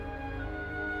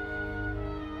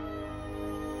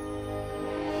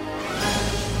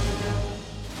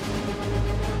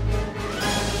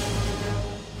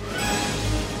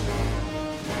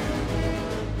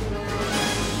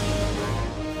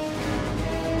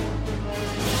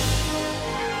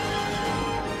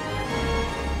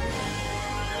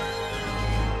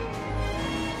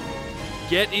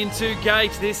Get into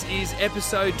Gate. This is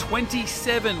episode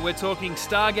 27. We're talking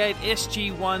Stargate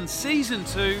SG-1 Season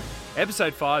 2,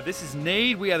 Episode 5. This is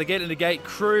Need. We are the Get into Gate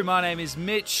crew. My name is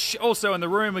Mitch. Also in the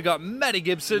room, we got Matty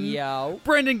Gibson. Yo.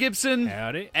 Brendan Gibson.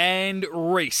 Howdy. And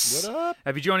Reese. What up?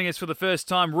 If you're joining us for the first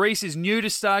time, Reese is new to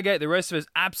Stargate. The rest of us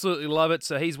absolutely love it,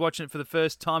 so he's watching it for the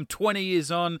first time. 20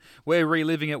 years on, we're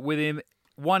reliving it with him.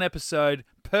 One episode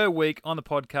per week on the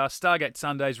podcast, Stargate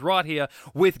Sundays, right here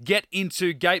with Get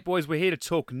Into Gate, boys. We're here to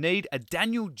talk Need, a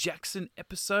Daniel Jackson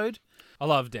episode. I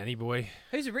love Danny Boy.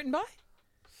 Who's it written by?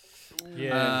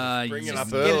 Yeah. Bring it Just up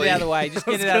get early. it out of the way. Just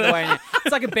get it out of the way. Now.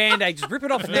 It's like a Band-Aid. Just rip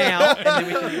it off now. And then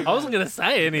we can... I wasn't going to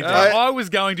say anything. I was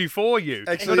going to for you.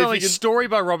 Actually, Not if only you could- story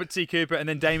by Robert T. Cooper and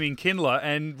then Damien Kindler,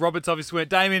 and Robert's obviously went,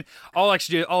 Damien, I'll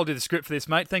do the script for this,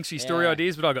 mate. Thanks for your story Yeah.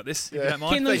 ideas, but I got this. If you don't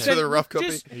mind. Kindler Thanks said, for the rough copy.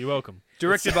 just- You're welcome.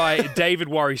 Directed by David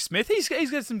Warry Smith. He's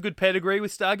got some good pedigree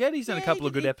with Stargate. He's done a couple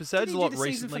of good episodes, did a he lot do the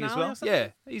season recently as finale well. or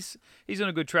something? Yeah, he's on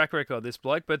a good track record, this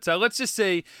bloke. But let's just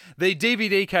see the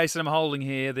DVD case that I'm holding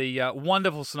here, the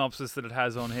wonderful synopsis that it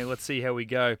has on here. Let's see how we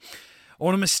go.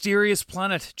 On a mysterious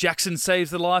planet, Jackson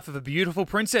saves the life of a beautiful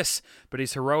princess, but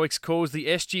his heroics cause the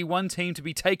SG-1 team to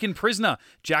be taken prisoner.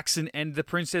 Jackson and the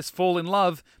princess fall in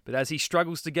love, but as he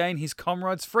struggles to gain his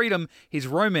comrade's freedom, his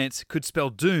romance could spell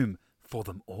doom for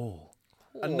them all.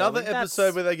 Another that's-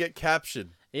 episode where they get captured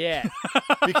Yeah.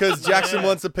 because Jackson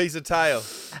wants a piece of tail.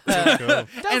 Cool.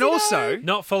 And also,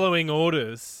 Not following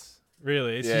orders,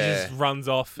 really. It's He Yeah. just runs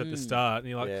off at the start, and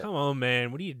you're like, Yeah. come on,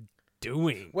 man, what are you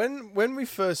doing? When we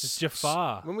first It's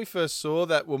Jafar. when we first saw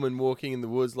that woman walking in the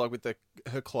woods, like with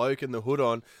her cloak and the hood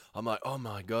on, I'm like, oh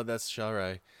my god, that's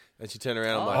Shara. And she turned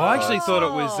around. I'm like, I actually oh, thought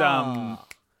it was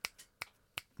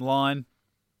Line.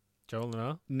 Joel and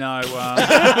I? No,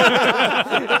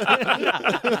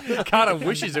 Carter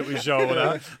wishes it was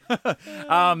Joel.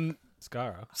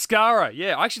 Skara. Skara,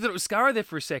 yeah. I actually thought it was Skara there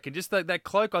for a second. Just that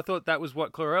cloak, I thought that was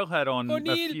what Chlorel had on.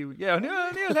 O'Neill. Neil,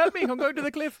 help me. I'm going to the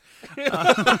cliff.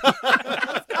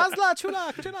 Asla,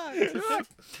 chula.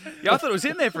 Yeah, I thought it was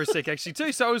in there for a sec, actually,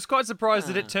 too. So I was quite surprised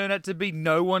that it turned out to be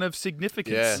no one of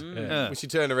significance. Yeah. When she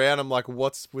turned around, I'm like,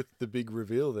 what's with the big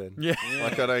reveal then? Yeah.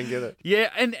 Like, I don't get it. Yeah,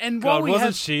 and while God, we wasn't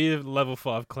have... she a level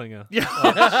 5 clinger? Yeah. Oh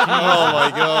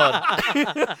my god.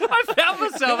 I found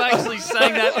myself actually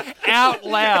saying that out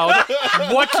loud,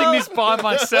 watching this by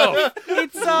myself.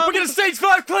 It's We're going to stage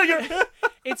 5 clinger.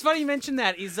 It's funny you mention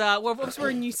that. Well, obviously we're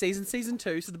in new season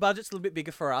 2, so the budget's a little bit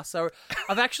bigger for us. So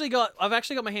I've actually got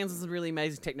my hands on some really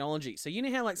amazing technology. So you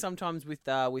know how like sometimes with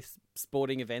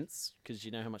sporting events, because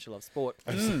you know how much I love sport,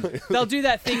 they'll do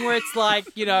that thing where it's like,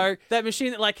 you know, that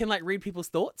machine that like can like read people's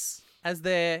thoughts as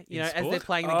they're as they're sport?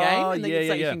 playing the game, and then yeah, it's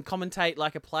like yeah. you can commentate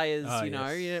like a player's, Oh, you know.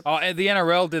 yes. Yeah. Oh, and the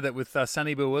NRL did that with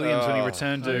Sonny Bill Williams when he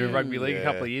returned to rugby league a yeah.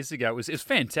 couple of years ago. It was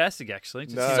fantastic, actually.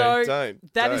 Just- No, So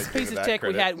don't. that don't is a give piece it of that tech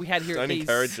credit. we had here Don't at Keys.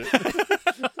 encourage it.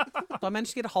 I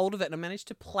managed to get a hold of it and I managed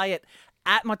to play it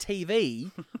at my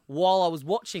TV while I was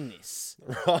watching this.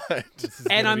 Right.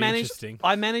 And gonna be interesting.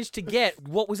 I managed to get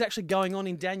what was actually going on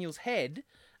in Daniel's head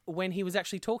when he was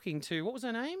actually talking to, what was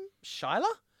her name? Shyla?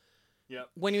 Yep.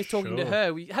 When he was talking to Sure.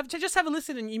 her. Just have a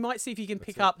listen and you might see if you can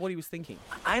pick up what he was thinking.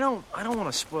 I don't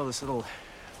want to spoil this little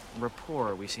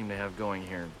rapport we seem to have going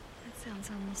here. That sounds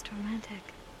almost romantic.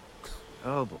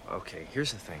 Oh, okay.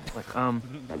 Here's the thing. Look, I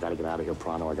gotta get out of here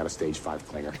pronto. I got a stage 5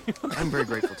 clinger. I'm very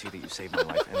grateful to you that you saved my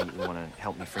life and that you want to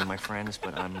help me free my friends,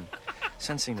 but I'm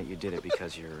sensing that you did it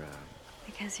because you're,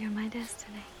 Because you're my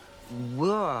destiny.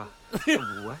 What?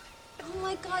 Oh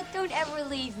my god, don't ever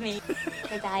leave me.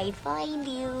 Because I'd find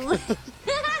you.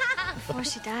 Before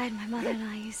she died, my mother and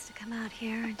I used to come out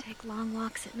here and take long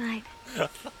walks at night.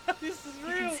 This is You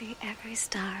can see every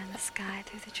star in the sky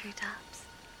through the treetops.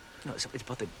 No, it's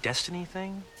about the destiny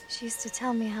thing? She used to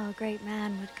tell me how a great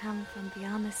man would come from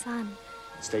beyond the sun.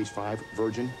 Stage 5,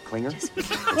 virgin, clinger. Just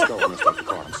Let's go. I'm gonna start the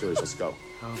car. I'm serious. Let's go.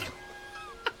 Oh.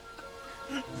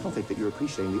 I don't think that you're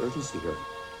appreciating the urgency here.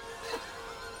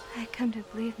 I had come to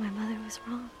believe my mother was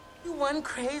wrong. You one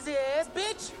crazy ass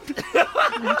bitch.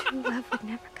 My true love would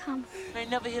never come. I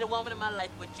ain't never hit a woman in my life,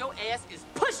 but your ass is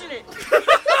pushing it.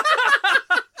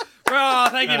 Oh,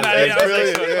 thank you, No, Matty. that's That was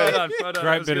brilliant, excellent. yeah. Well done. That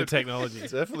Great was bit good. of technology.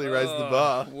 Definitely raised the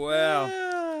bar.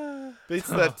 Wow. Beats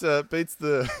that. Beats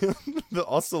the the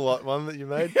ocelot one that you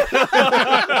made.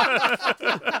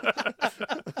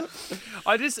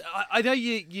 I know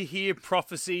you hear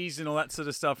prophecies and all that sort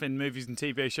of stuff in movies and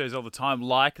TV shows all the time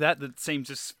like that seems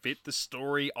to fit the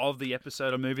story of the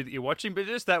episode or movie that you're watching. But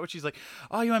just that, which is like,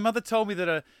 oh, my mother told me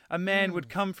that a man would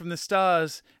come from the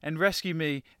stars and rescue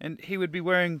me, and he would be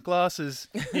wearing glasses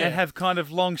and have kind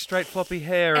of long, straight, floppy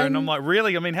hair. And I'm like,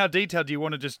 really? I mean, how detailed do you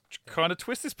want to just kind of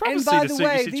twist this prophecy And by to the suit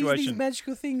way, your situation? these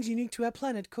magical things unique to our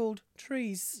planet called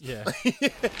trees. Yeah.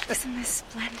 Isn't this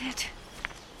splendid?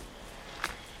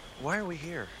 Why are we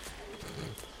here?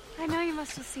 I know you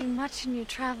must have seen much in your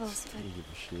travels, but Give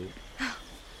a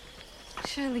shit.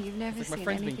 surely you've never It's like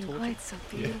my seen friend's being anything tortured. quite so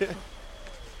beautiful.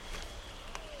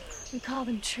 We call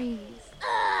them trees.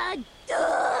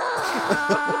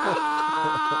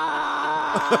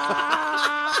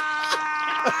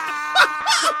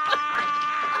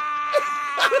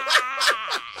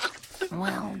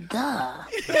 Well, duh.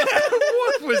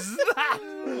 What was that?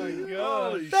 Oh my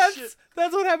god!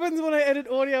 That's what happens when I edit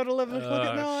audio at 11 o'clock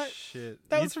at Oh, night. shit.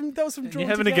 That was from And Drawn you're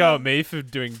having Together. to go at me for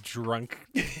doing drunk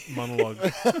monologues.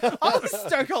 I was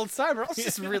stone cold sober. I was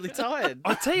just really tired.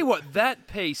 I'll tell you what, that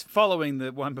piece, following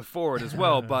the one before it as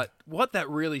well, but what that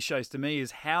really shows to me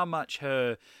is how much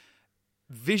her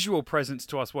visual presence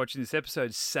to us watching this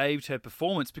episode saved her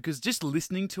performance, because just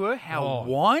listening to her, how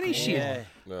whiny she is.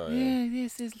 Oh, yeah.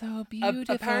 This is so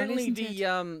beautiful. Apparently,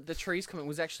 the trees comment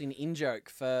was actually an in-joke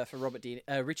for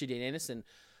Richard Dean Anderson.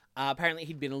 Apparently,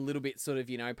 he'd been a little bit sort of,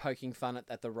 poking fun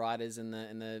at the writers and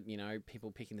the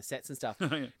people picking the sets and stuff.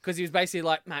 Because he was basically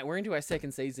like, mate, we're into our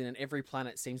second season and every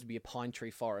planet seems to be a pine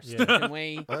tree forest. Yeah. Can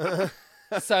we...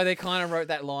 So they kind of wrote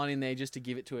that line in there just to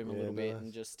give it to him a little bit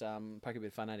and just poke a bit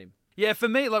of fun at him. Yeah, for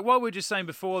me, like what we were just saying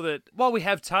before, that while we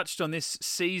have touched on this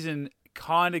season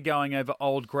kind of going over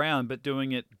old ground but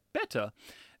doing it better,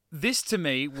 this to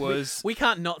me was... We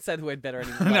can't not say the word better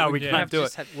anymore. No, Like, we can't do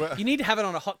it. You need to have it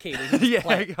on a hotkey. We can just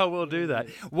play Yeah, it. I will do that.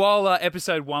 While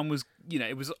episode 1 was,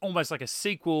 it was almost like a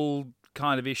sequel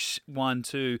kind of ish one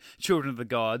to Children of the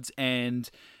Gods, and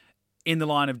In the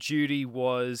Line of Duty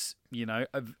was,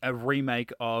 a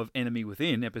remake of Enemy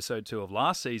Within, episode 2 of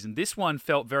last season. This one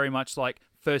felt very much like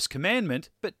First Commandment,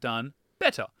 but done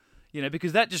better.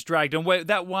 Because that just dragged on.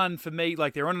 That one, for me,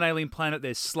 like they're on an alien planet,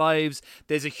 there's slaves,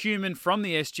 there's a human from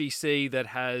the SGC that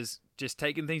has just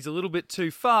taken things a little bit too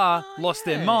far, lost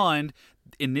their mind.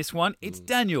 In this one, it's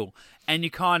Daniel. And you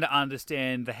kind of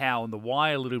understand the how and the why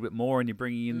a little bit more, and you're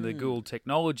bringing in the Gould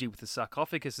technology with the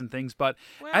sarcophagus and things. But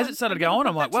as it started to go on,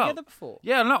 I'm like, well,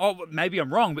 yeah, I don't know, maybe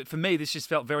I'm wrong, but for me, this just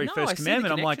felt very No, First I see the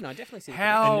Commandment. I'm like, connection. I definitely see the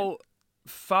how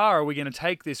far are we going to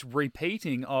take this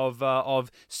repeating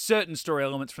of certain story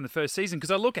elements from the first season?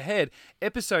 Because I look ahead,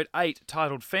 episode 8,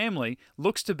 titled Family,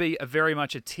 looks to be very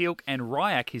much a Teal'c and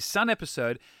Ryak, his son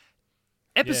episode.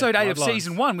 Episode 8 of Bloodlines.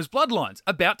 season 1 was Bloodlines,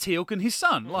 about Teal'c and his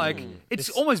son. Like, it's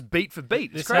almost beat for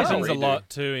beat. It's This crazy. happens a Redo. lot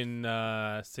too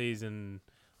in season,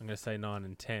 I'm going to say 9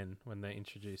 and 10, when they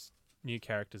introduce new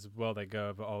characters. Well, they go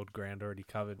over old ground already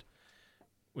covered,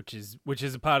 which is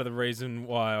a part of the reason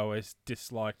why I always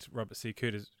disliked Robert C.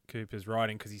 Cooper's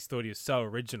writing, because he thought he was so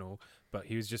original, but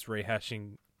he was just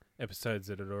rehashing episodes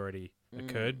that had already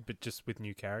occurred, but just with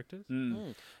new characters.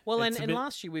 Well, It's and a bit-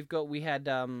 last year we had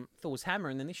Thor's hammer,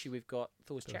 and then this year we've got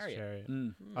Thor's chariot.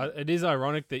 It is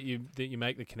ironic that you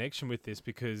make the connection with this,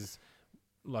 because,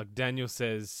 like, Daniel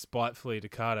says spitefully to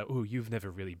Carter, "Oh, you've never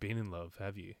really been in love,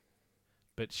 have you?"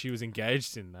 But she was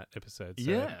engaged in that episode.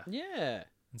 So, Yeah.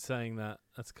 and saying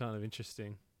that's kind of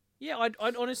interesting. Yeah, I'd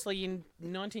honestly, in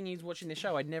 19 years watching the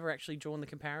show, I'd never actually drawn the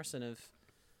comparison of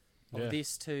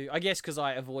this to... I guess because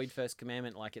I avoid First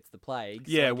Commandment like it's the plague.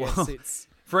 So Yeah, I guess well, it's...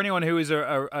 For anyone who is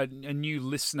a new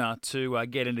listener to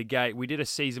Get Into Gate, we did a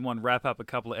season 1 wrap-up a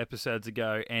couple of episodes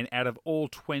ago, and out of all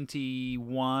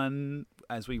 21,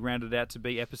 as we rounded out to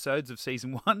be episodes of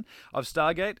season 1 of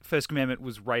Stargate, First Commandment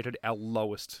was rated our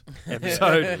lowest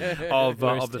episode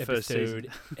of the first season.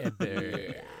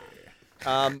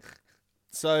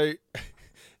 So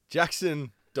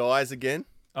Jackson dies again,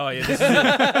 Oh yeah, this is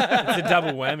it's a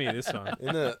double whammy. This one,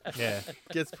 isn't it? yeah.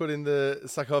 Gets put in the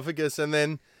sarcophagus, and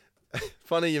then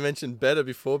funny you mentioned better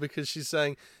before, because she's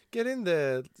saying, "Get in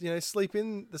there, sleep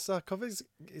in the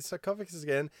sarcophagus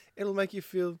again. It'll make you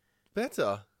feel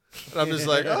better." And I'm just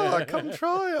like, "Oh, come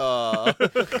try her."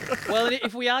 Well, and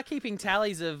if we are keeping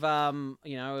tallies of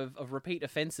of repeat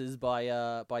offences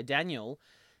by Daniel,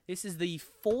 this is the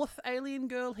 4th alien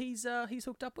girl he's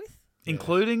hooked up with,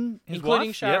 Including his including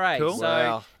wife? Sharae. Yep, cool. So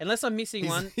Wow. unless I'm missing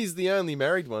one, He's the only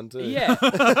married one too. yeah.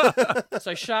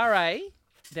 So Sharae.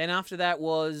 Then after that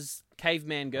was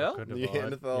Caveman Girl. Good The divide.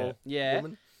 Neanderthal Yeah.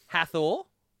 woman. Hathor.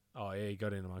 Oh yeah, you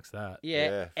got in amongst that. Yeah.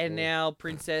 Yeah, And 4. now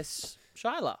Princess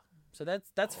Shyla. So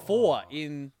that's 4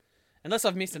 in Unless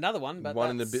I've missed another one, but one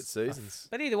in a that's- bit seasons.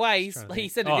 But either way, he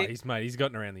said it. He's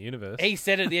gotten around the universe. He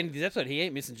said at the end of this episode, he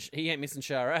ain't missing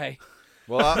Shara.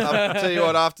 Well, I'll tell you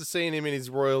what. After seeing him in his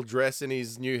royal dress and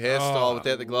his new hairstyle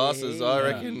without the glasses, I yeah.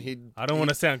 reckon he'd. I don't want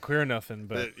to sound queer or nothing,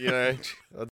 but you know.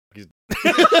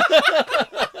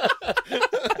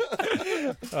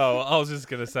 oh, I was just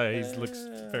gonna say he looks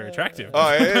very attractive.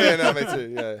 Oh yeah, no, me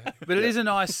too. Yeah, But it is a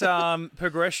nice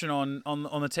progression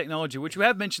on the technology, which we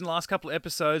have mentioned the last couple of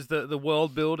episodes, the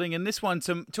world building, and this one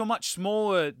to a much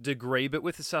smaller degree. But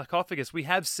with the sarcophagus, we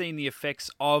have seen the effects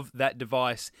of that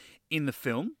device in the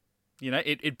film. You know,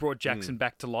 it brought Jackson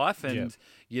back to life, and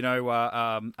you know,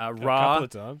 Ra. A couple of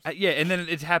times. Yeah, and then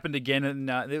it happened again, and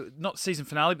not season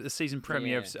finale, but the season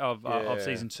premiere of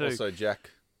season 2. Also,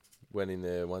 Jack went in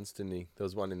there once, didn't he? There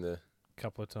was one in the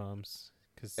Couple of times.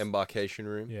 'Cause, embarkation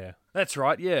room. yeah. That's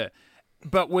right, yeah.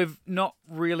 But we've not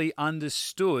really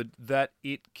understood that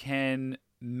it can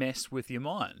mess with your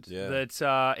mind. Yeah.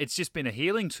 That it's just been a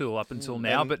healing tool up until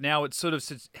now, And- but now it sort of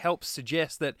helps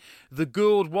suggest that the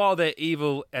Goa'uld, while they're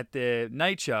evil at their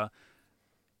nature,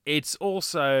 it's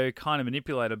also kind of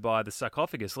manipulated by the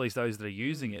sarcophagus, at least those that are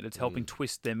using it. It's helping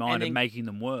twist their mind and then making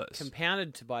them worse.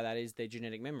 Compounded by that is their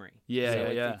genetic memory. Yeah,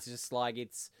 so yeah. It's just like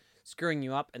it's screwing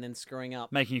you up and then screwing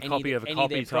up. Making a any copy of of a any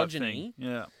copy their type progeny. thing.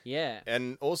 Yeah. Yeah.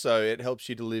 And also, it helps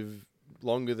you to live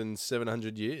longer than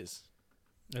 700 years.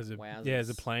 As a Wowzers. as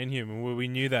a plain human, we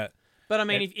knew that. But I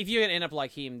mean, if you're going to end up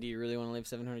like him, do you really want to live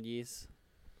 700 years?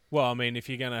 Well, I mean, if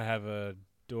you're gonna have a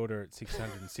daughter at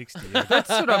 660, yeah. That's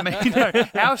what I mean. Though.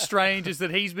 How strange is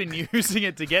that he's been using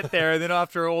it to get there, and then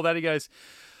after all that, he goes,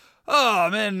 "Oh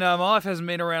man, my life hasn't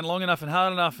been around long enough and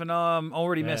hard enough, and I'm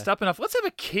already messed up enough. Let's have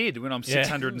a kid when I'm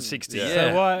 660."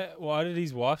 Yeah. So why did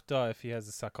his wife die if he has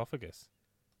a sarcophagus?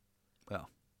 Well,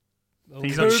 Oh,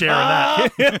 he's not sharing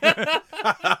that.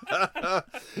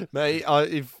 Mate,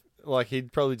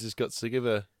 he'd probably just got sick of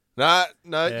her. No,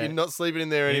 Yeah. you're not sleeping in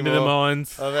there Into anymore. the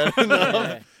mines. I've had enough.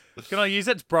 Yeah. Can I use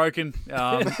that? It's broken.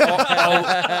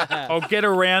 I'll get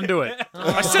around to it.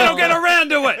 I said I'll get around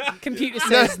to it. Computer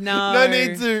says no. No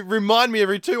need to remind me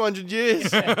every 200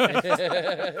 years.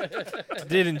 I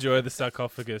did enjoy the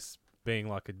sarcophagus being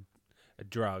like a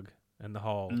drug and the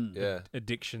whole Yeah.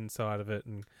 addiction side of it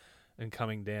and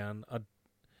coming down.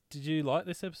 Did you like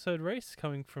this episode, Reese,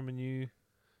 coming from a new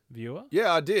viewer?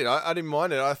 Yeah, I did. I didn't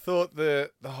mind it. I thought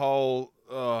the whole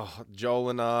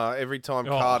Jolinar, every time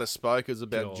Carter spoke, it was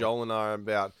about Jolinar,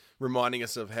 about reminding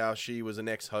us of how she was an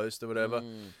ex-host or whatever.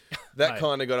 That Mate.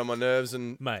 kind of got on my nerves,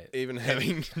 and Mate. even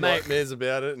having nightmares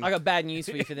about it. And, I got bad news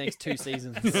for you for the next 2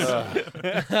 seasons.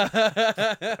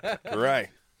 great.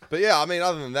 But yeah, I mean,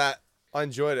 other than that, I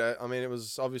enjoyed it. I mean, it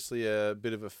was obviously a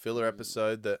bit of a filler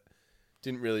episode that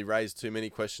didn't really raise too many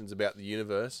questions about the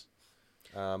universe.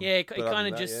 Yeah, it but other kind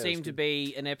than of that, just yeah, it was seemed to good.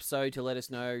 be an episode to let us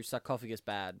know sarcophagus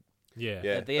bad. Yeah.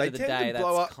 Yeah. At the end of the They tend day, to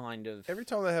blow that's up kind of... Every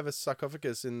time they have a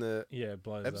sarcophagus in the Yeah, it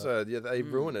blows up. episode, yeah, they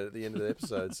ruin it at the end of the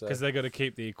episode. So Because they got to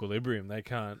keep the equilibrium. They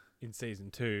can't, in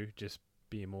season 2, just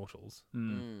be immortals.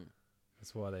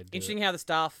 That's why they do Interesting it. how the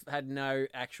staff had no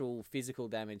actual physical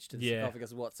damage to the Yeah.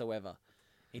 sarcophagus whatsoever.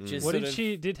 It just What sort did of-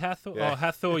 she... Did Hathor... Yeah. Oh,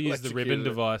 Hathor used the ribbon Electrocuted it.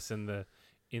 device in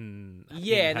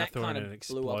Yeah, and that Hathor kind and of it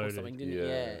blew up or exploded. something, didn't it?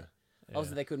 Yeah. Yeah.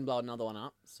 Obviously, they couldn't blow another one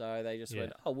up, so they just Yeah.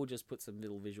 went, "Oh, we'll just put some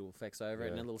little visual effects over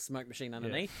it and a little smoke machine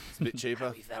underneath. it's a bit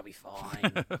cheaper. That'll be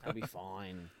fine. That'll be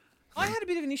fine." I had a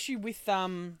bit of an issue with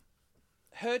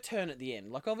her turn at the end.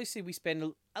 Like, obviously, we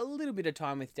spend a little bit of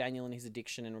time with Daniel and his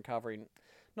addiction and recovery,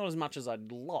 not as much as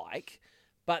I'd like,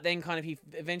 but then kind of he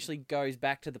eventually goes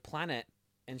back to the planet,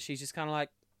 and she's just kind of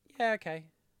like, "Yeah, okay,"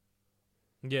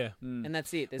 Yeah. and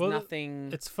that's it. There's Well,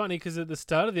 nothing. It's funny because at the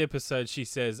start of the episode, she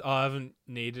says, I haven't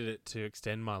needed it to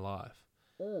extend my life.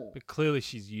 But clearly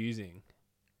she's using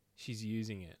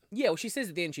it. Yeah, well, she says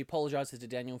at the end she apologizes to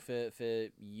Daniel for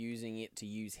using it to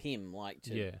use him, like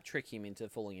to Yeah. trick him into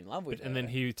falling in love with her. And then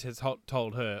he has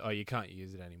told her, oh, you can't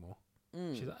use it anymore.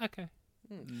 She's like, okay.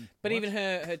 But even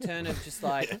her turn of just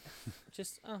like,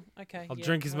 oh, okay. I'll yeah,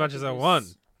 drink as well, much it as I was-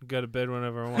 want. Go to bed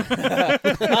whenever I want.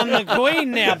 I'm the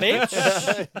queen now,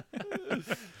 bitch.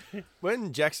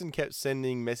 When Jackson kept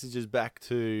sending messages back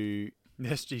to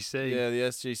SGC. the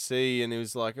SGC, and he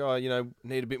was like, "Oh,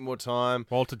 need a bit more time.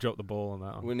 Walter dropped the ball on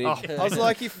that one. We need." I was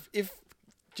like, if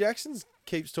Jackson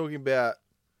keeps talking about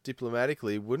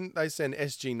diplomatically, wouldn't they send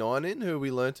SG9 in, who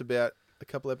we learnt about a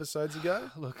couple episodes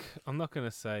ago? Look, I'm not going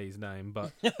to say his name,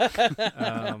 but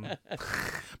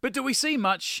But do we see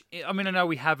much? I mean, I know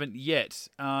we haven't yet,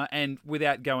 and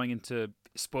without going into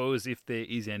spoilers, if there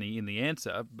is any in the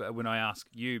answer, but when I ask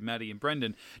you, Maddie and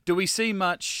Brendan, do we see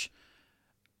much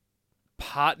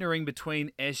partnering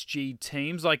between SG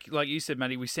teams. Like you said,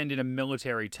 Matty, we send in a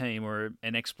military team or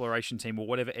an exploration team or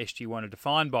whatever SG want to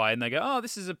define by, and they go, oh,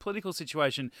 this is a political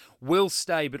situation. We'll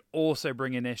stay, but also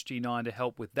bring in SG9 to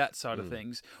help with that side of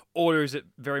things. Or is it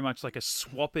very much like a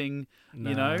swapping,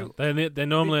 you know? They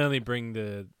normally only bring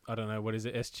the, I don't know, what is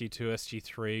it, SG2,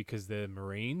 SG3, because they're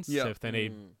Marines. Yeah. So if they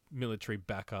need military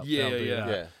backup, Yeah, they'll do yeah. that.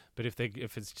 Yeah. But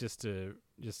if it's just a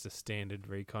standard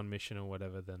recon mission or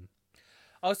whatever, then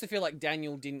I also feel like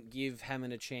Daniel didn't give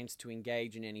Hammond a chance to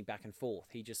engage in any back and forth.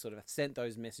 He just sort of sent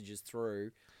those messages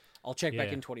through. I'll check back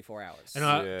Yeah. in 24 hours.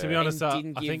 And to be honest, And I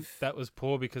didn't think give- that was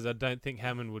poor because I don't think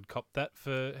Hammond would cop that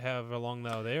for however long they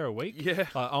were there, a week. Yeah.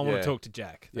 Like, I want Yeah. to talk to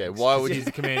Jack. Yeah, thanks, why 'cause would he's you-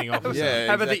 the commanding officer? Yeah,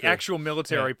 How about the exactly. actual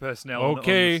military personnel? on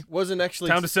Okay. this? Wasn't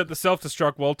actually Time to set the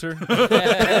self-destruct, Walter.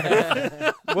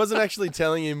 wasn't actually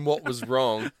telling him what was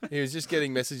wrong. He was just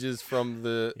getting messages from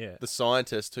the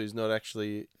scientist who's not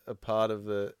actually a part of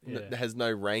has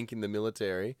no rank in the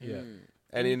military. Yeah.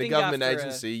 And You in a think government after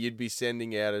agency, you'd be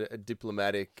sending out a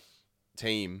diplomatic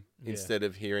team instead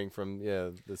of hearing from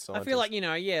the scientist. I feel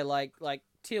like, like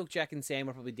Teal'c, Jack, and Sam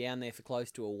were probably down there for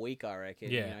close to a week, I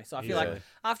reckon. Yeah. You know? So I feel like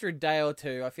after a day or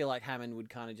two, I feel like Hammond would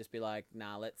kind of just be like,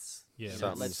 nah, let's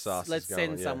Something sus is let's going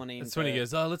send on, someone in. That's when he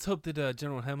goes, let's hope that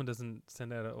General Hammond doesn't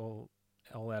send out an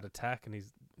all-out attack. And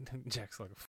Jack's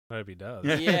like, I hope he does.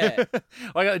 Yeah.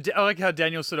 I like how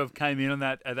Daniel sort of came in on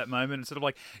that at that moment and sort of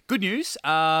like, good news.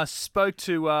 Spoke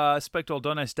to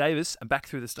Aldonis Davis back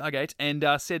through the Stargate and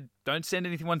said don't send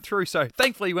anyone through. So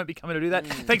thankfully you won't be coming to do that.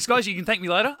 Thanks guys. You can thank me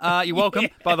later. You're welcome.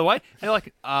 By the way. And they're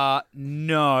like,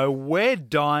 no, we're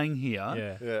dying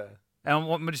here. Yeah. And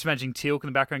I'm just imagining Teal'c in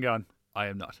the background going, I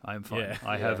am not. I am fine. Yeah.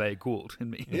 I have a Gould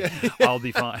in me. I'll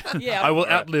be fine. Yeah. I will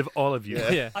outlive all of you.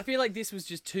 Yeah. I feel like this was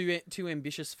just too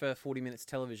ambitious for 40 minutes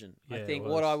television. Yeah, I it think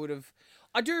was. what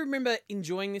I do remember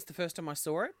enjoying this the first time I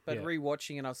saw it, but Yeah.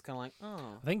 rewatching it, I was kind of like,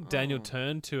 oh. I think Daniel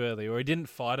turned too early, or he didn't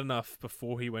fight enough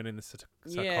before he went in the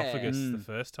sarcophagus the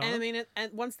first time. And I mean,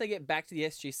 and once they get back to the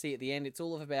SGC at the end, it's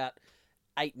all of about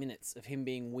 8 minutes of him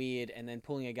being weird and then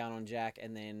pulling a gun on Jack,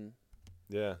 and then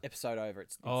episode over.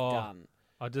 It's done.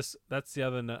 That's the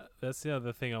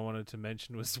other thing I wanted to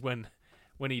mention was when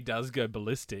he does go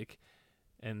ballistic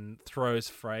and throws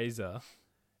Fraser,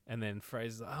 and then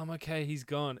Fraser's like, I'm okay, he's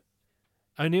gone.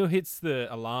 O'Neill hits the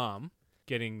alarm,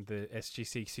 getting the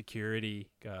SGC security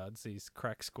guards, these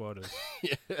crack squad of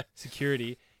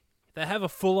security. They have a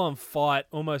full-on fight,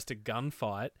 almost a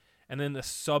gunfight, and then the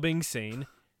sobbing scene.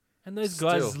 And those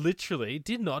guys literally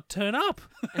did not turn up.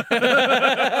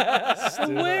 So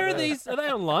where are these? Are they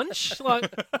on lunch?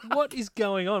 Like, what is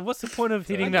going on? What's the point of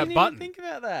hitting that I button? didn't even think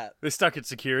about that. They're stuck at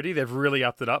security. They've really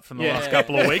upped it up from the last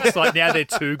couple of weeks. Like now they're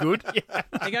too good.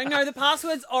 They go, no, the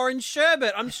password's orange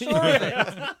sherbet. I'm sure of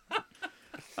it.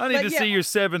 I need to see your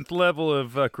 7th level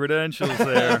of credentials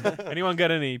there. Anyone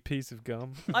got any piece of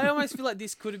gum? I almost feel like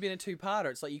this could have been a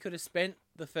two-parter. It's like you could have spent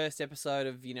the first episode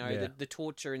of, the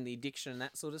torture and the addiction and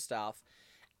that sort of stuff,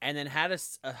 and then had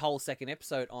a whole second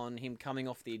episode on him coming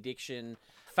off the addiction,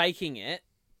 faking it,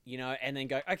 and then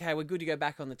go, okay, we're good to go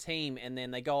back on the team, and then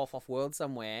they go off-world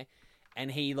somewhere, and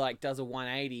he, does a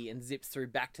 180 and zips through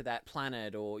back to that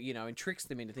planet, or, and tricks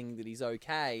them into thinking that he's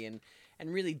okay, and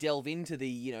really delve into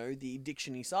the, the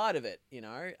addiction-y side of it,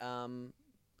 I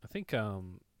think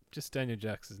just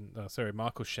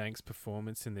Michael Shank's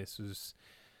performance in this was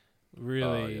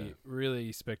really,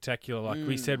 really spectacular. Like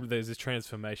we said, there's this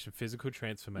transformation, physical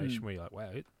transformation, where you're like,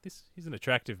 wow, he's an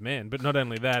attractive man. But not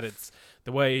only that, it's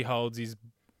the way he holds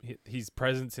his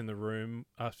presence in the room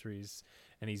after his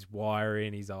wiry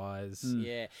in his eyes.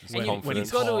 Yeah, When and he's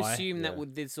you've got to high. assume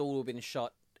that this all would have been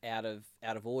shot out of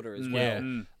order as well.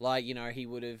 Yeah. Like, he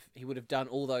would have done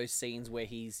all those scenes where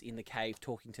he's in the cave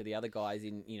talking to the other guys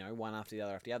in, one after the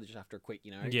other, just after a quick,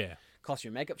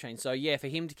 costume makeup change. So yeah, for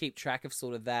him to keep track of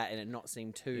sort of that and it not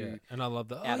seem too And I love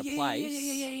that. out of place.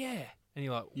 Yeah. And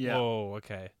you're like, whoa,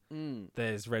 okay.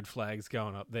 There's red flags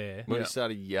going up there. When he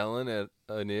started yelling at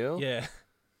O'Neill. Yeah.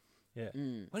 Why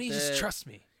don't you just trust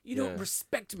me? You don't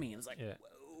respect me. And it's like,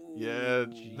 Yeah,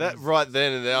 that right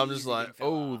then and there, I'm just like,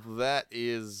 oh,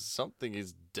 something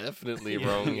is definitely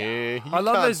wrong here. You I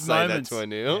love can't those say moments that to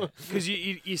O'Neill. because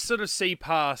you sort of see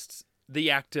past the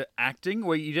actor acting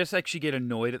where you just actually get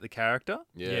annoyed at the character.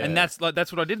 Yeah. And that's what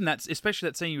I did, and that's especially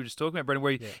that scene you were just talking about, Brendan,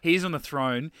 where he's on the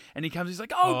throne and he comes, he's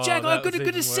like, "Oh, Jack, that good was to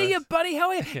even see you, worse. buddy. How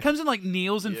are you?" Comes and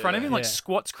kneels in front of him, Yeah.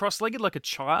 squats cross-legged like a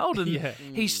child, and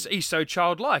he's so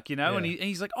childlike, and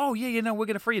he's like, "Oh yeah, we're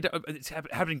gonna free you. It's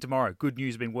happening tomorrow. Good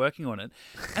news, been working on it."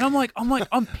 And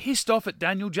I'm pissed off at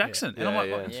Daniel Jackson, and I'm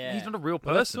like, he's not a real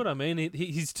Well, that's person. what I mean.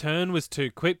 His turn was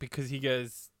too quick because he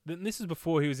goes, this is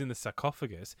before he was in the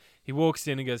sarcophagus. He walks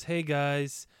in and goes, "Hey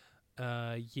guys,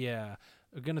 yeah,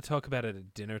 we're gonna talk about it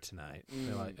at dinner tonight."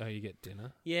 They're like, "Oh, you get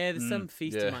dinner?" Yeah, there's some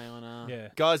feast Yeah. in my honor. Yeah,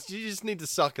 Guys, you just need to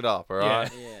suck it up, all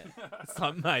right? Yeah. it's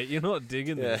like, mate, you're not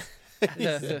digging Yeah.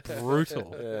 this.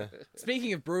 Brutal. Yeah.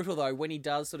 Speaking of brutal, though, when he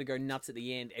does sort of go nuts at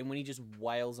the end, and when he just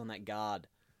wails on that guard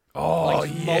Oh, like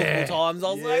multiple times, I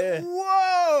was Yeah. like,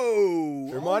 "Whoa!"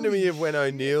 It reminded me of when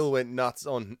O'Neill went nuts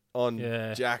on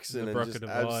Yeah, Jackson the and just Brocken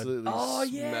Divide. absolutely Oh,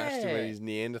 smashed him yeah. with his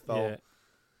Neanderthal Yeah.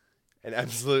 and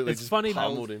absolutely It's just funny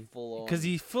pummeled him. Full on. Because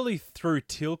he fully threw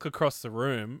Teal'c across the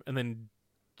room, and then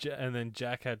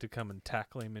Jack had to come and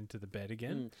tackle him into the bed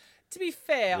again. To be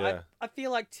fair, Yeah. I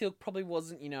feel like Teal'c probably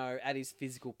wasn't, at his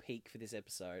physical peak for this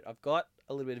episode. I've got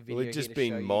a little bit of video Well, he'd just here to show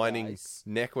been you mining guys.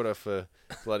 Nequita for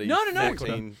bloody No.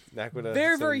 14 Nequita.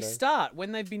 Very, 7 very days. start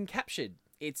when they've been captured.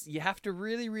 You have to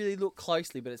really, really look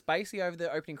closely, but it's basically over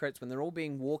the opening credits when they're all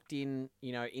being walked in,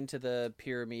 into the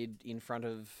pyramid in front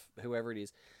of whoever it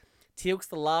is. Teal'c's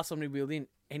the last one to be wheeled in,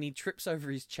 and he trips over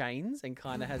his chains and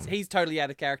kind of he's totally out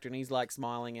of character, and he's like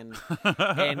smiling and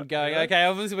going, okay,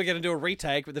 obviously we're going to do a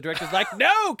retake, but the director's like,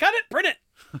 no, cut it, print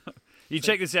it. You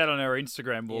check this out on our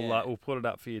Instagram. We'll Yeah. we'll put it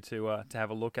up for you to have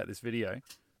a look at this video.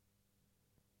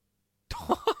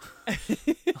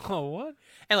 Oh, what?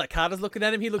 And like Carter's looking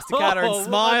at him, he looks to Carter and Oh,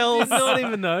 smiles. I did not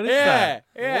even notice yeah, that.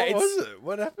 yeah. What it's- was it?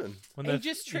 What happened? When He they-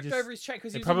 just tripped over his chain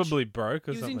because It he was probably broke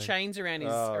or he was something. in chains around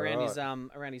his Oh,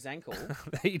 around his ankle.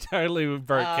 He totally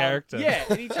broke character. Yeah,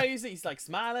 and he shows that he's like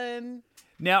smiling.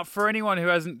 Now, for anyone who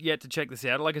hasn't yet to check this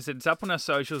out, like I said, it's up on our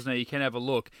socials now. You can have a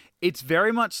look. It's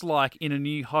very much like in A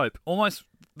New Hope, almost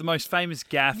the most famous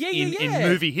gaffe in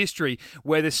movie history,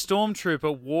 where the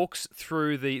stormtrooper walks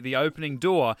through the opening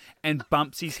door and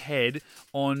bumps his head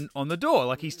on the door,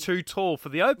 like he's too tall for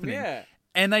the opening. Yeah.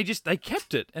 And they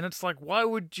kept it. And it's like, why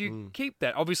would you keep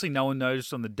that? Obviously, no one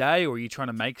noticed on the day, or you're trying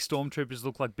to make stormtroopers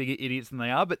look like bigger idiots than they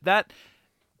are. But that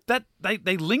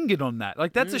they lingered on that.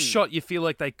 Like, that's a shot you feel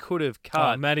like they could have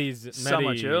cut Maddie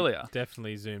much earlier.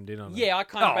 Definitely zoomed in on it. Yeah, I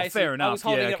kind of Oh, basically. fair enough. I was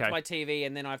holding Yeah, it up okay. to my TV,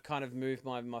 and then I've kind of moved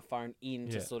my phone in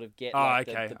to Yeah. sort of get Oh, like,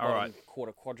 okay, the all bottom right.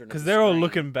 quarter quadrant. Because of the they're all screen.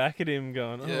 looking back at him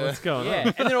going, oh, what's going Yeah,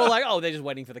 on? and they're all like, "Oh, they're just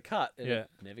waiting for the cut." And Yeah.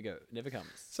 it never comes.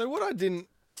 So what I didn't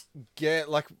get,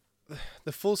 like,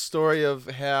 the full story of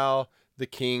how the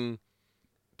king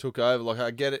took over. Like,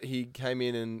 I get it. He came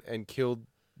in and killed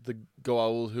the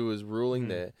Goa'uld who was ruling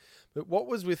there. But what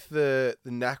was with the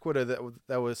Naquita that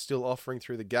they were still offering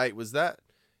through the gate? Was that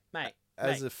Mate,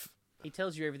 as mate, if... he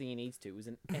tells you everything he needs to. It was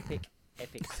an epic,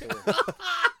 epic story.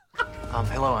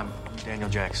 Hello, I'm Daniel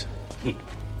Jackson.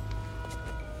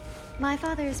 My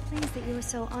father is pleased that you were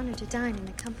so honored to dine in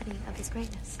the company of his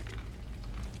greatness.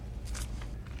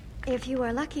 If you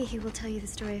are lucky, he will tell you the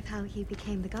story of how he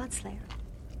became the Godslayer.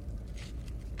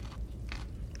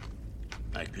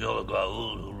 I killed the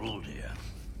Goa'uld who ruled here.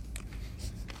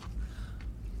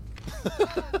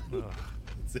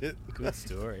 That's it. Good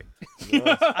story.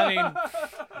 I mean,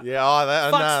 Yeah, oh,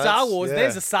 that, fuck no, Star that's- Wars. yeah.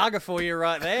 There's a saga for you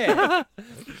right there.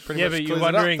 Pretty Yeah, much but you're clears it up.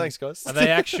 wondering, Thanks, guys. are they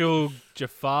actual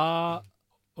Jafar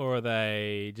or are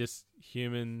they just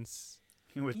humans?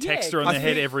 With Yeah, texture on I their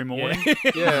head think- every morning.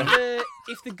 Yeah.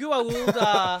 If the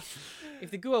Goa'uld if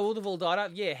the Goa'uld have all died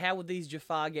up, how would these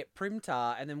Jafar get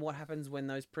Primtar? And then what happens when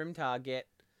those Primtar get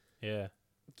Yeah.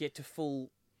 to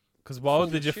full? Because why would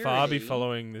Full the Jafar be maturity.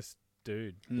 following this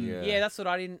dude? Yeah, that's what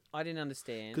I didn't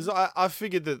understand. Because I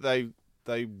figured that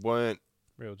they weren't...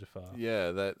 Real Jafar.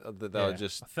 Yeah, that they Yeah. were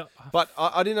just... I thought- But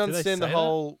I didn't Did they understand the say that?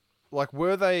 whole... Like,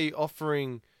 were they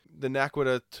offering the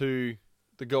Naquita to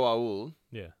the Goa'uld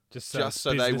Yeah. Just so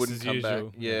they business wouldn't as come usual.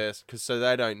 back? Yes, because so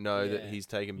they don't know that Yeah. he's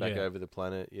taken back Yeah. over the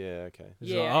planet. Yeah, okay. He's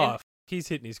Yeah, like, and- oh, he's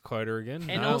hitting his quota again. And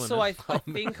nailing also, it. I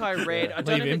think I read. I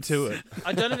don't Leave know if him to it's- it.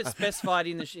 I don't know if it's specified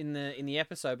in the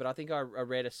episode, but I think I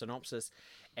read a synopsis,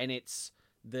 and it's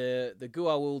the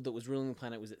Goa'uld that was ruling the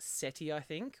planet. Was it Seti? I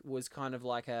think was kind of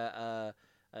like a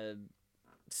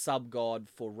sub god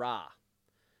for Ra.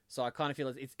 So I kind of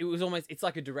feel it's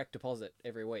like a direct deposit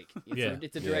every week.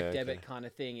 It's a direct Yeah, debit okay. kind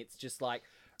of thing. It's just like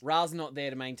Ra's not there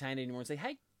to maintain it anymore and say,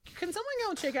 hey, can someone go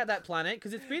and check out that planet?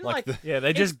 Because it's been like Yeah,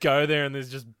 they just go there and there's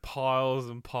just piles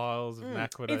and piles of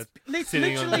Naquita it's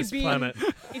sitting on literally this been planet.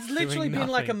 it's literally doing been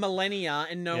like a nothing. millennia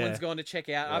and no Yeah. one's gone to check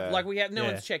out. Yeah. Like no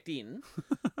Yeah. one's checked in.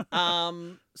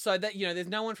 So that there's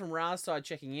no one from Ra's side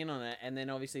checking in on it, and then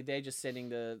obviously they're just sending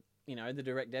the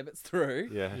direct debits through.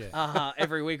 Yeah.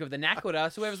 Every week of the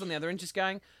Naquita. So whoever's on the other end just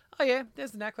going, oh yeah,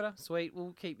 there's the Naquita. Sweet,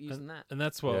 we'll keep using that. And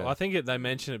that's what Yeah. I think they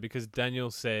mention it because Daniel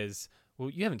says, well,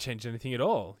 you haven't changed anything at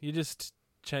all. You just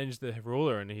changed the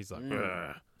ruler. And he's like,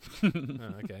 "Ugh." Oh,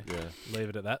 okay. Yeah. Leave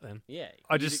it at that then. Yeah.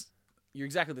 I just you're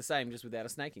exactly the same, just without a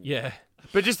snake in you. Yeah.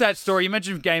 But just that story, you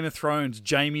mentioned Game of Thrones,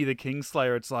 Jaime the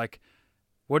Kingslayer. It's like,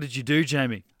 what did you do,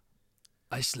 Jaime?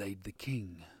 I slayed the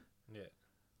king. Yeah.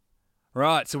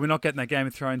 Right, so we're not getting that Game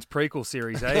of Thrones prequel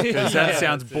series, eh? Because that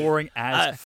sounds boring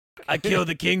as I killed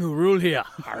the king who ruled here.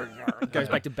 Goes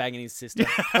back to banging his sister.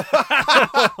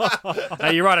 No,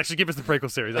 you're right. Actually, give us the prequel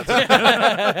series. That's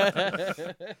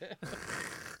it.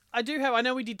 I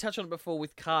know we did touch on it before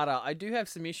with Carter. I do have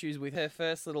some issues with her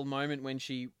first little moment when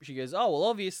she goes, oh, well,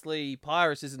 obviously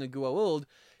Pyrus isn't a Gua'uld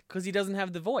because he doesn't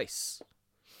have the voice.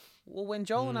 Well, when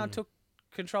Joel and I took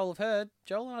control of her,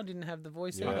 Joel and I didn't have the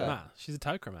voice either. Nah, she's a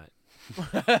Tok'ra, mate.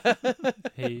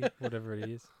 He, whatever it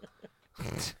is.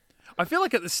 I feel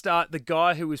like at the start, the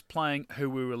guy who was playing, who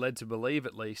we were led to believe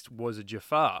at least, was a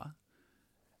Jafar,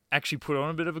 actually put on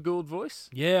a bit of a Gould voice.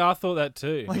 Yeah, I thought that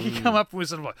too. Like he come up and was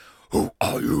sort of like, "Who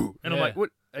are you?" And I'm Yeah. like, "What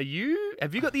are you?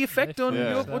 Have you got the effect on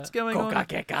Yeah. what's going on?"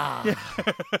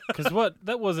 Because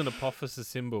that wasn't Apophysis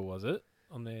symbol, was it?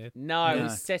 On there. No, it No.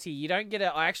 was SETI. You don't get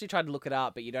I actually tried to look it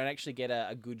up, but you don't actually get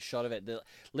a good shot of it.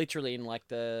 Literally in like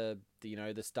the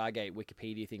Stargate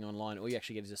Wikipedia thing online, all you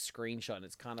actually get is a screenshot, and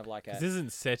it's kind of like This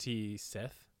isn't SETI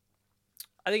Seth.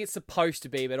 I think it's supposed to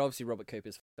be, but obviously Robert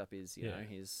Cooper's fucked up his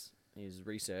his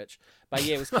research. But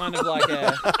yeah, it was kind of like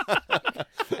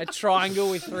a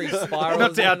triangle with 3 spirals.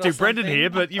 Not to in it or outdo Brendan something. here,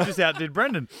 but you just outdid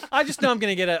Brendan. I just know I'm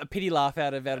going to get a pity laugh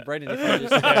out of Brendan. If I,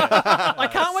 just, I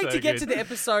can't wait So to get good. to the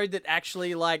episode that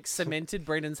actually like cemented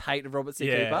Brendan's hate of Robert C.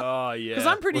 Yeah. Cooper. Oh yeah, Because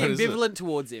I'm pretty What is it? ambivalent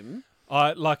towards him.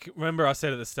 Remember I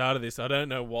said at the start of this, I don't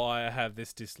know why I have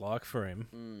this dislike for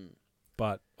him.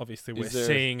 But obviously we're Is there-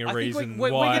 seeing I a think reason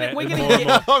we're why. gonna- we're it's gonna more and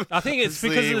get- more- I think it's See,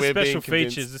 because of the we're being special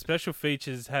convinced. features. The special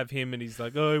features have him and he's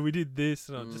like, oh, we did this.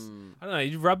 And I don't know,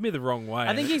 you rubbed me the wrong way.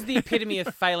 I think he's the epitome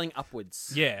of failing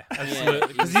upwards. Yeah, absolutely.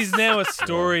 Because he's now a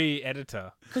story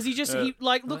editor. Because he look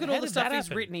Well, at how all the did stuff that he's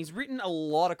happen? written. He's written a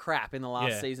lot of crap in the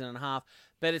last Yeah. season and a half.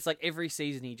 But it's like every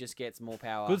season he just gets more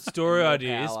power. Good story more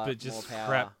ideas, power, but just more power.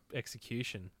 crap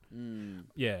execution.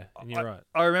 Yeah, and you're right.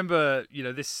 I remember,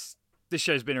 this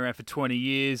show's been around for 20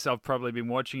 years. I've probably been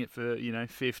watching it for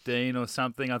 15 or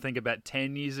something. I think about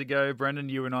 10 years ago, Brendan,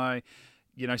 you and I,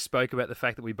 spoke about the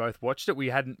fact that we both watched it. We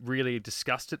hadn't really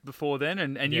discussed it before then,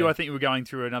 and you, Yeah. I think, you were going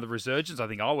through another resurgence. I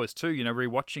think I was too.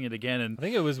 Rewatching it again, and I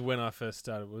think it was when I first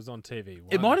started. It was on TV.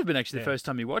 it might have been actually the first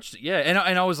time you watched it, yeah. And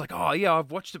I was like, oh yeah, I've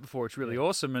watched it before. It's really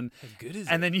awesome. And As good as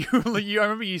and it? then I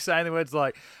remember you saying the words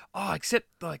like, oh, except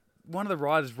like one of the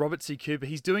writers, Robert C. Cooper,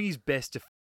 he's doing his best to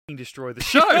f***ing destroy the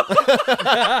show,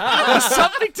 or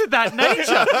something to that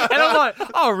nature. And I'm like,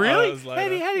 oh really? was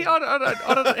later.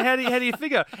 How do you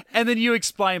figure? And then you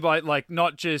explain by like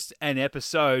not just an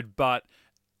episode, but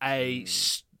a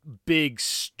big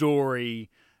story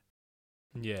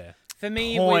Yeah. For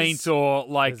me, it point was, or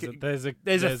like There's a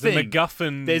thing.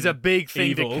 MacGuffin. There's a big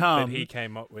thing to evil come. that he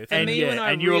came up with. For and me, when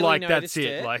I and you were really like, that's noticed it.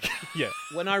 it- Like, yeah.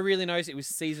 when I really noticed it was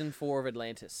season 4 of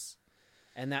Atlantis.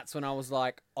 And that's when I was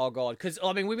like, oh god. Because,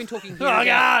 I mean, we've been talking here oh about...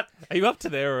 god! Are you up to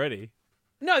there already?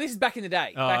 No, this is back in the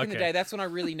day. Oh, Back in the okay. day, that's when I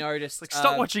really noticed... Like,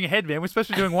 stop watching ahead, man. We're supposed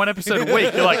to be doing one episode a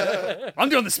week. You're like, I'm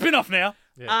doing the spin-off now.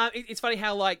 It's funny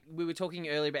how, like, we were talking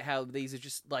earlier about how these are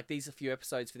just, like, these a few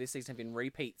episodes for this season have been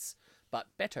repeats, but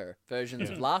better versions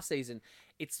of last season.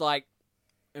 It's like,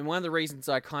 and one of the reasons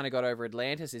I kind of got over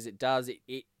Atlantis is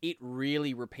it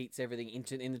really repeats everything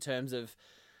in the terms of,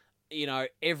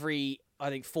 every, I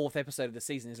think, 4th episode of the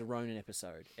season is a Ronin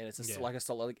episode, and it's like a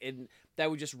solid, and they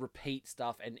would just repeat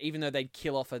stuff, and even though they'd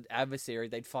kill off an adversary,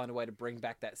 they'd find a way to bring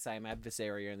back that same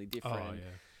adversary, only different. Oh, yeah.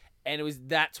 And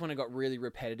that's when it got really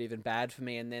repetitive and bad for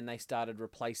me. And then they started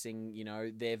replacing,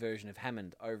 their version of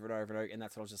Hammond over and over and over. And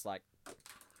that's when I was just like,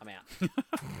 I'm out.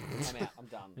 I'm out. I'm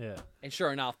done. Yeah. And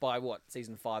sure enough, by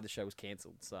season 5, the show was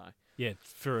cancelled. So Yeah,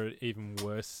 for an even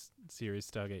worse series,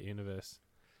 Stargate Universe.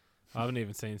 I haven't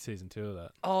even seen season 2 of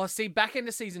that. oh, see, back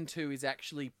into season 2 is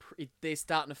actually they're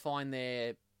starting to find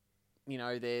their,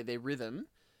 their rhythm.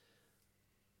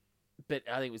 But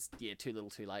I think it was too little,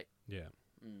 too late. Yeah.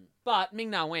 But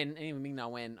Ming-Na Wen, and even Ming-Na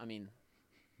Wen,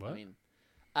 What?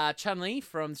 Chun-Li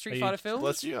from Street Are you- Fighter films.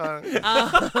 Bless you.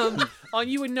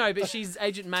 You would know, but she's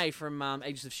Agent May from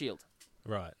Agents of S.H.I.E.L.D.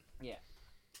 Right. Yeah.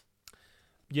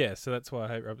 Yeah, so that's why I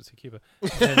hate Robert C. Cooper.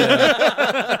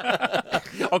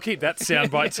 I'll keep that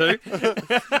soundbite too.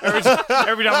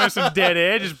 Every time we have some dead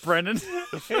air, just Brendan.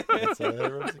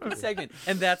 Segment.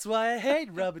 And that's why I hate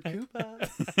Robert Cooper.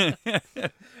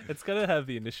 It's got to have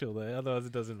the initial there, otherwise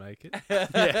it doesn't make it.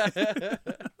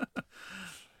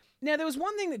 Now, there was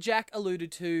one thing that Jack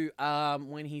alluded to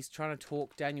when he's trying to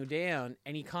talk Daniel down,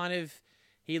 and he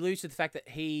alludes to the fact that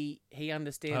he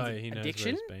understands Oh, he knows where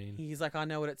addiction. he's been. He's like, I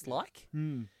know what it's like.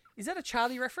 Is that a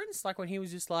Charlie reference? Like when he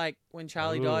was just like when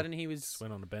Charlie Ooh. died and he was Just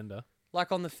went on a bender.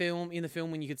 like on the film in the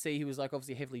film when you could see he was like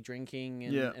obviously heavily drinking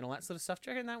and, Yeah. and all that sort of stuff. Do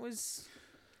you reckon that was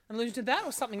an allusion to that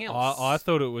or something else? I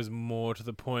thought it was more to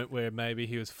the point where maybe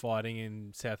he was fighting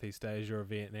in Southeast Asia or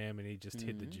Vietnam and he just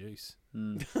hid the juice.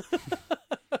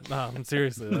 No,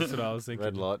 seriously, that's what I was thinking.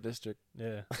 Red light district.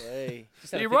 Yeah. Hey,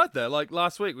 just had a You're think- right though. Like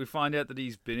last week, we find out that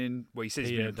he's been in. Well, he says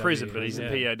he's been in POW, prison, but he's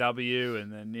yeah. in POW,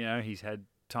 and then he's had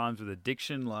times with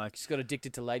addiction. Like Just got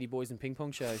addicted to ladyboys and ping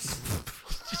pong shows.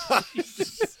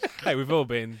 Hey, we've all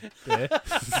been there.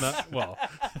 No, well,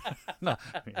 no,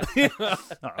 I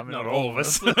mean not all of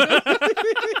us.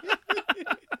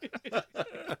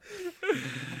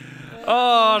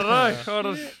 Oh no! I don't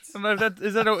know if that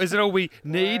is that all we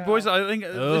need, boys? I think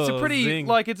it's a Oh, pretty zing.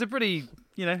 it's a pretty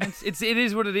it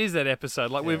is what it is, that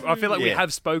episode. Like I feel like we Yeah.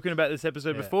 have spoken about this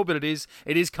episode before, but it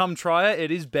is come tryer.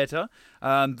 It is better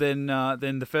than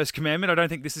the First Commandment. I don't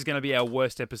think this is going to be our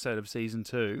worst episode of season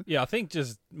 2. yeah, I think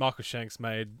just Michael Shanks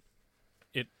made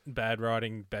it bad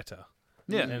writing better.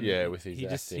 Yeah. And Yeah, with his he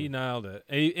acting. nailed it.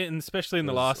 And especially in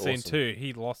the It last was scene awesome. too,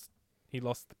 he lost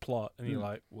the plot, and you're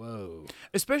like, whoa.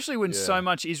 Especially when Yeah. so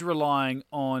much is relying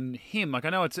on him. Like I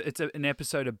know it's an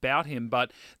episode about him,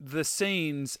 but the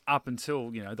scenes up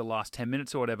until the last 10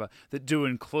 minutes or whatever that do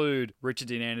include Richard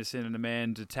Dean Anderson and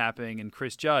Amanda Tapping and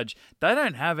Chris Judge, they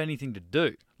don't have anything to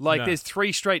do. Like No. there's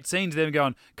 3 straight scenes of them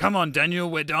going, "Come on, Daniel,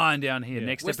 we're dying down here." Yeah.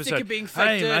 Next We're sick episode, of being fake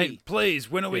 "Hey dirty." mate, please,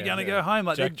 when are we Yeah, gonna yeah. go home?"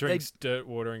 Like Jack they drinks dirt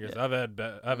water and goes, I've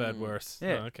had worse.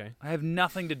 Yeah. Oh, okay. I have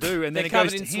nothing to do, and then They're it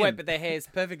covered goes in to sweat, him. but their hair's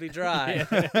perfectly dry.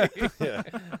 Yeah,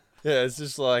 it's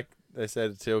just like they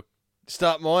said to Teal,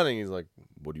 start mining. He's like,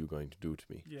 what are you going to do to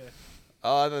me? Yeah.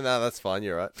 Oh, I don't know. That's fine.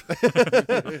 You're right.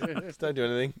 Just don't do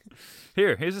anything.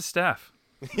 Here's a staff.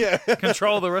 Yeah.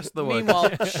 Control the rest of the work.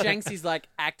 Meanwhile, Shanks is like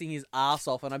acting his ass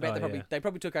off, and I bet Oh, they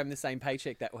probably took home the same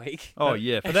paycheck that week. Oh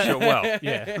yeah, for sure. Well,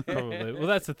 Yeah, probably. Well,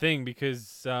 that's the thing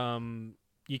because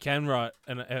you can write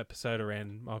an episode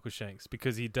around Michael Shanks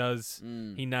because he does.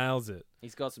 He nails it.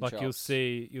 He's got some Like chops.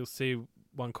 you'll see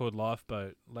one called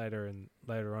Lifeboat later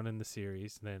on in the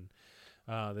series. And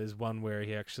then there's one where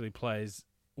he actually plays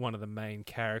one of the main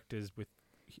characters with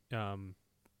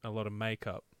a lot of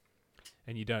makeup,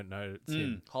 and you don't know it's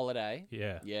him. Holiday.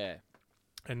 Yeah, Yeah.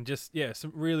 and just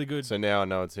some really good. So now I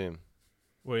know it's him.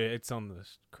 Well, yeah, it's on the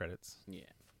credits. Yeah.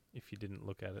 If you didn't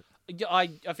look at it. Yeah, I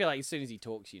feel like as soon as he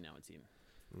talks, you know it's him.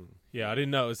 Yeah, I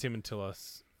didn't know it was him until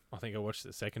I think I watched it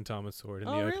the second time I saw it in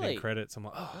the opening really? credits. I'm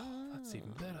like, that's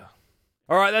even better.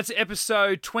 all right, that's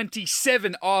episode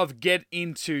 27 of Get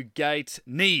Into Gate.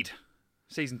 Need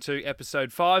season 2,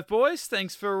 episode 5, boys.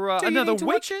 Thanks for Do you another need to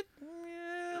week. watch it?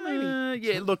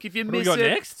 Yeah, look, if you What do we miss got it,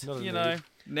 next? Not a you need. know,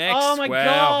 next. Oh my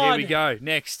wow, here we God. go.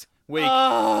 Next week,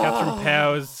 Catherine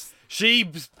Powers.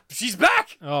 she's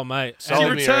back. Oh, mate. She Sold me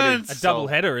already. returns. A double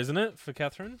header, isn't it, for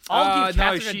Catherine? I'll give no,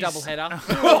 Catherine a she's- double header. I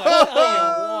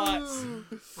tell you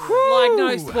what. Like,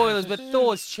 no spoilers, but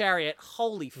Thor's Chariot,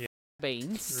 holy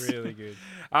beans. Really good.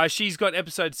 She's got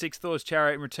episode 6, Thor's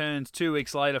Chariot, and returns 2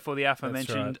 weeks later for the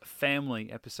aforementioned right.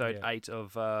 Family, episode Yeah. 8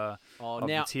 of Oh, of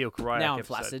now, the Teal Karyak now I'm episode.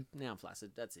 flaccid. Now I'm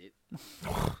flaccid. That's it.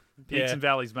 Peaks Yeah. and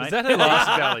valleys, mate. Is that her Peaks last?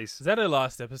 and valleys. Is that her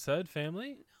last episode,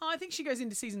 Family? Oh, I think she goes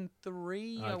into season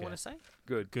 3, I Okay. want to say.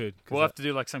 Good. Good. 'cause We'll have to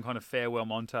do like some kind of farewell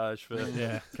montage for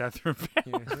Yeah. Catherine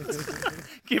Powers.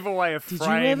 Give away a you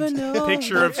framed ever know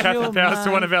picture of that Catherine you're Powers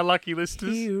to one my of our lucky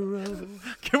listeners. Hero.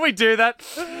 Can we do that?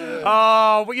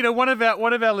 Oh, well, one of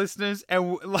our listeners,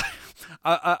 and like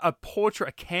a portrait,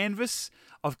 a canvas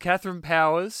of Catherine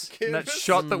Powers. And that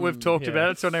shot that we've talked yeah. about.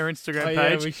 It's on our Instagram Oh, yeah,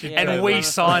 page, we should Yeah, and do we that.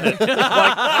 sign it.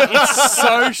 Like, it's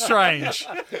so strange.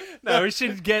 No, we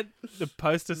should get the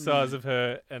poster size of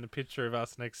her and a picture of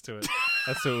us next to it.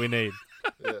 That's what we need.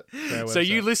 So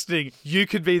you listening, you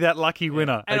could be that lucky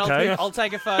winner. And Okay. I'll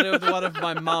take a photo of the one of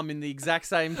my mum in the exact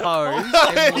same pose.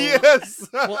 and Yes.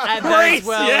 We'll add that as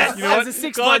well. Yes. You know as a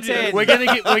 6 by 10. We're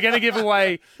gonna give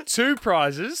away 2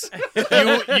 prizes.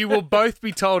 You will both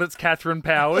be told it's Catherine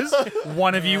Powers.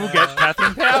 One of you will get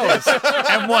Catherine Powers,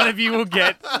 and one of you will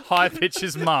get High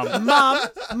Pitch's mum.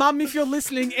 Mum, if you're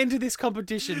listening, enter this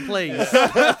competition, please.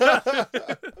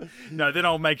 No, then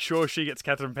I'll make sure she gets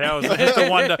Catherine Powers. I have to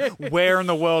wonder where in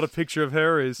the world a picture of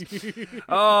her is.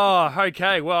 Oh,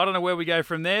 okay. Well, I don't know where we go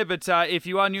from there, but if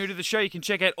you are new to the show, you can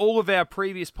check out all of our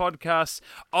previous podcasts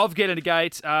of Get Into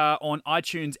Gate on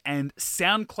iTunes and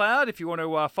SoundCloud. If you want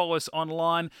to follow us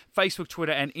online, Facebook,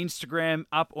 Twitter, and Instagram,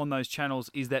 up on those channels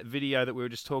is that video that we were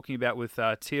just talking about with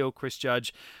Teal, Chris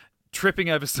Judge, tripping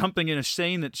over something in a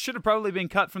scene that should have probably been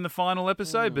cut from the final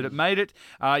episode, but it made it.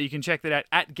 You can check that out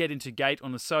at GetIntoGate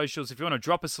on the socials. If you want to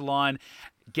drop us a line,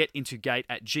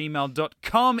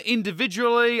 getintogate@gmail.com.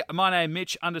 Individually, my name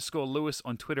Mitch_Lewis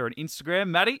on Twitter and Instagram.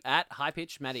 Maddie? At High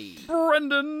Pitch Maddie.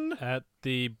 Brendan? At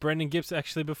the Brendan Gibbs.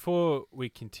 Actually, before we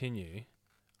continue,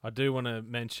 I do want to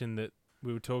mention that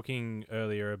we were talking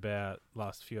earlier about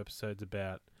last few episodes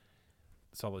about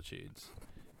solitudes,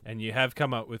 and you have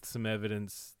come up with some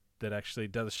evidence that actually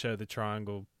does show the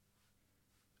triangle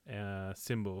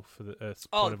symbol for the Earth's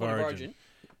point of origin,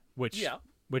 which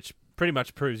pretty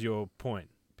much proves your point,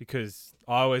 because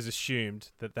I always assumed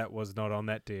that was not on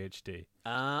that DHD.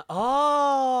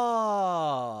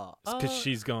 Because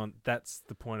she's gone, that's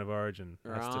the point of origin.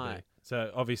 Has to be.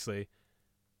 So obviously,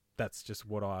 that's just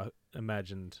what I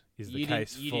imagined is the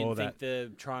case for that. You didn't think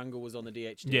the triangle was on the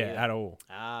DHD? Yeah, at all.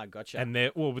 Gotcha. And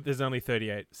there's only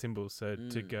 38 symbols, so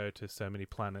to go to so many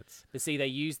planets. But see, they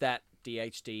use that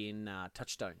DHD in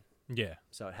Touchstone. Yeah.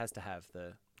 So it has to have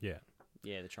the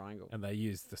the triangle. And they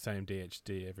use the same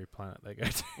DHD every planet they go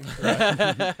to,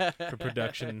 right? For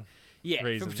production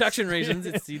reasons. For production reasons,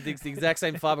 it's the exact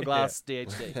same fiberglass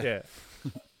DHD. Yeah.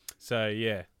 So,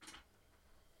 yeah.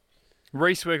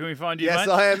 Reese, where can we find you, mate? Yes,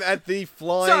 I am at the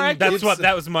Flying Gibson.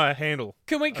 That was my handle.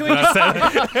 Can we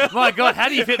My God, how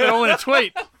do you fit that all in a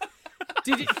tweet?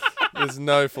 There's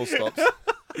no full stops.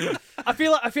 I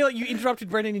feel like you interrupted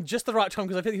Brendan in just the right time,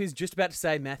 because I feel like he was just about to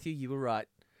say, Matthew, you were right.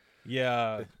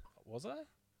 Yeah. Was I?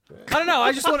 I don't know.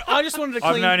 I just wanted to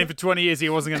clean. I've known him for 20 years. He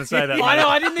wasn't going to say that. I know.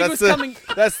 I didn't think it was coming.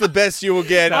 That's the best you will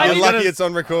get. You're lucky it's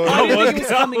on record. I didn't think it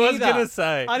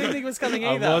was coming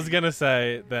either. I was going to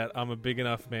say that I'm a big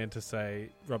enough man to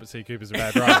say Robert C. Cooper's a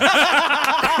bad driver.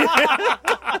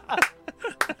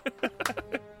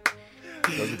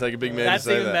 Doesn't take a big man That's to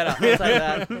say even that. better. I'll say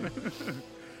that.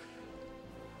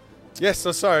 Yes,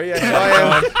 so sorry. Yes,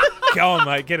 I am. Go on,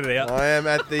 mate. Get it out. I am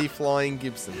at the Flying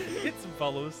Gibson. Get some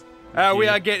followers. We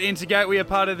are Get Into Gate. We are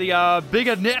part of the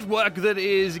bigger network that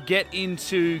is Get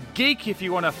Into Geek. If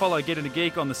you want to follow Get Into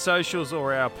Geek on the socials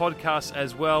or our podcasts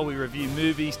as well, we review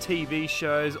movies, TV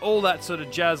shows, all that sort of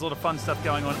jazz. A lot of fun stuff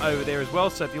going on over there as well.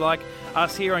 So if you like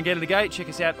us here on Get Into Gate, check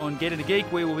us out on Get Into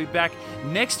Geek. We will be back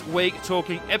next week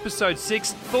talking episode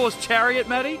 6, Thor's Chariot,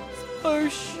 Maddie.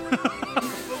 Boosh.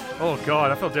 Oh,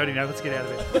 God, I feel dirty now. Let's get out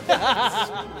of here.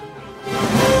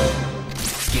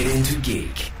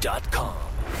 GetIntoGeek.com